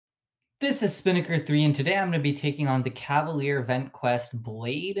This is Spinnaker 3, and today I'm going to be taking on the Cavalier Event Quest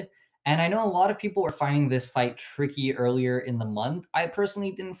Blade. And I know a lot of people were finding this fight tricky earlier in the month. I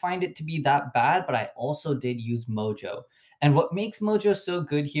personally didn't find it to be that bad, but I also did use Mojo. And what makes Mojo so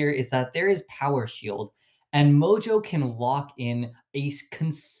good here is that there is Power Shield, and Mojo can lock in a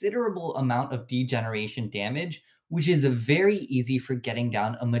considerable amount of degeneration damage, which is very easy for getting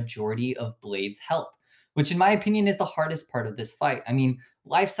down a majority of Blade's health, which in my opinion is the hardest part of this fight. I mean,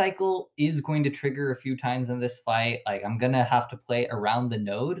 life cycle is going to trigger a few times in this fight. Like, I'm going to have to play around the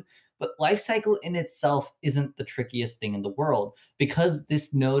node, but life cycle in itself isn't the trickiest thing in the world because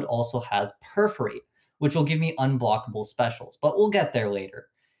this node also has perforate, which will give me unblockable specials, but we'll get there later.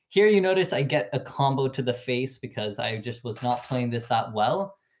 Here you notice I get a combo to the face because I just was not playing this that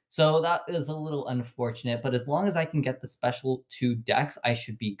well. So that is a little unfortunate, but as long as I can get the special 2 decks, I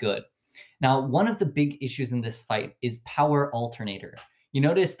should be good. Now, one of the big issues in this fight is Power Alternator. You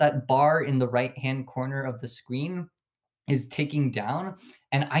notice that bar in the right-hand corner of the screen is ticking down,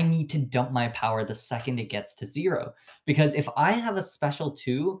 and I need to dump my power the second it gets to 0. Because if I have a special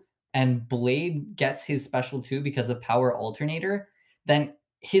 2 and Blade gets his special 2 because of Power Alternator, then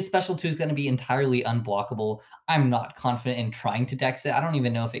his special 2 is going to be entirely unblockable. I'm not confident in trying to dex it. I don't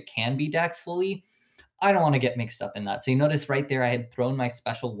even know if it can be dex fully. I don't want to get mixed up in that. So you notice right there, I had thrown my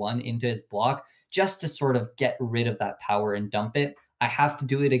special 1 into his block just to sort of get rid of that power and dump it. I have to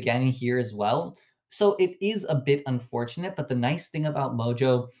do it again here as well. So it is a bit unfortunate, but the nice thing about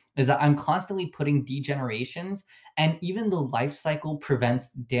Mojo is that I'm constantly putting degenerations, and even the life cycle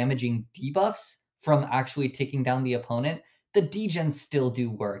prevents damaging debuffs from actually taking down the opponent. The degens still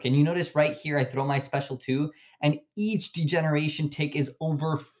do work. And you notice right here, I throw my special 2, and each degeneration tick is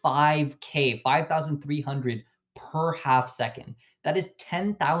over 5k, 5,300 per half second. That is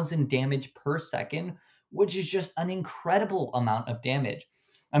 10,000 damage per second, which is just an incredible amount of damage.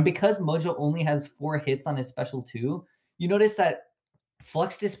 And because Mojo only has 4 hits on his special 2, you notice that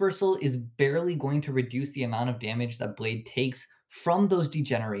Flux Dispersal is barely going to reduce the amount of damage that Blade takes from those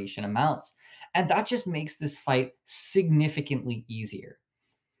degeneration amounts. And that just makes this fight significantly easier.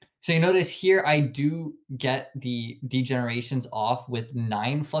 So you notice here, I do get the degenerations off with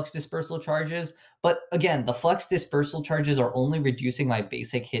 9 Flux Dispersal charges. But again, the Flux Dispersal charges are only reducing my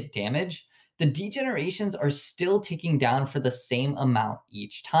basic hit damage. The degenerations are still ticking down for the same amount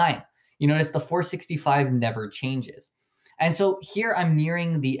each time. You notice the 465 never changes. And so here I'm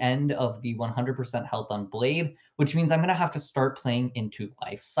nearing the end of the 100% health on Blade, which means I'm going to have to start playing into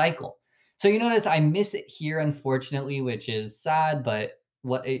life cycle. So you notice I miss it here, unfortunately, which is sad, but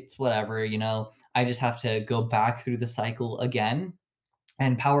it's whatever, you know. I just have to go back through the cycle again,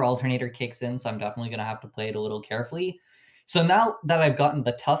 and Power Alternator kicks in, so I'm definitely going to have to play it a little carefully. So now that I've gotten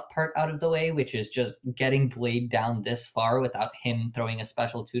the tough part out of the way, which is just getting Blade down this far without him throwing a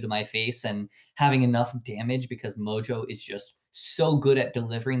special 2 to my face and having enough damage, because Mojo is just so good at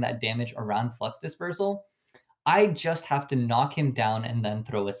delivering that damage around Flux Dispersal, I just have to knock him down and then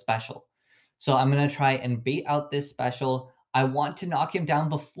throw a special. So I'm going to try and bait out this special. I want to knock him down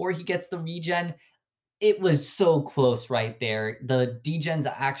before he gets the regen. It was so close right there. The degens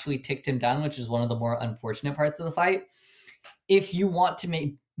actually ticked him down, which is one of the more unfortunate parts of the fight. If you want to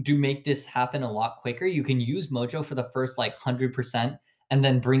make this happen a lot quicker, you can use Mojo for the first like 100% and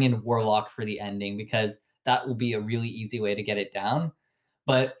then bring in Warlock for the ending, because that will be a really easy way to get it down.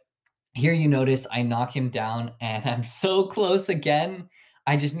 But here you notice I knock him down, and I'm so close again.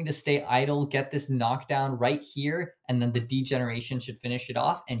 I just need to stay idle, get this knockdown right here, and then the degeneration should finish it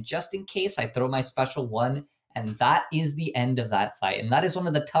off. And just in case, I throw my special 1, and that is the end of that fight. And that is one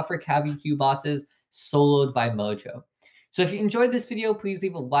of the tougher CavQ bosses soloed by Mojo. So if you enjoyed this video, please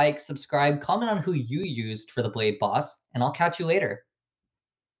leave a like, subscribe, comment on who you used for the Blade boss, and I'll catch you later.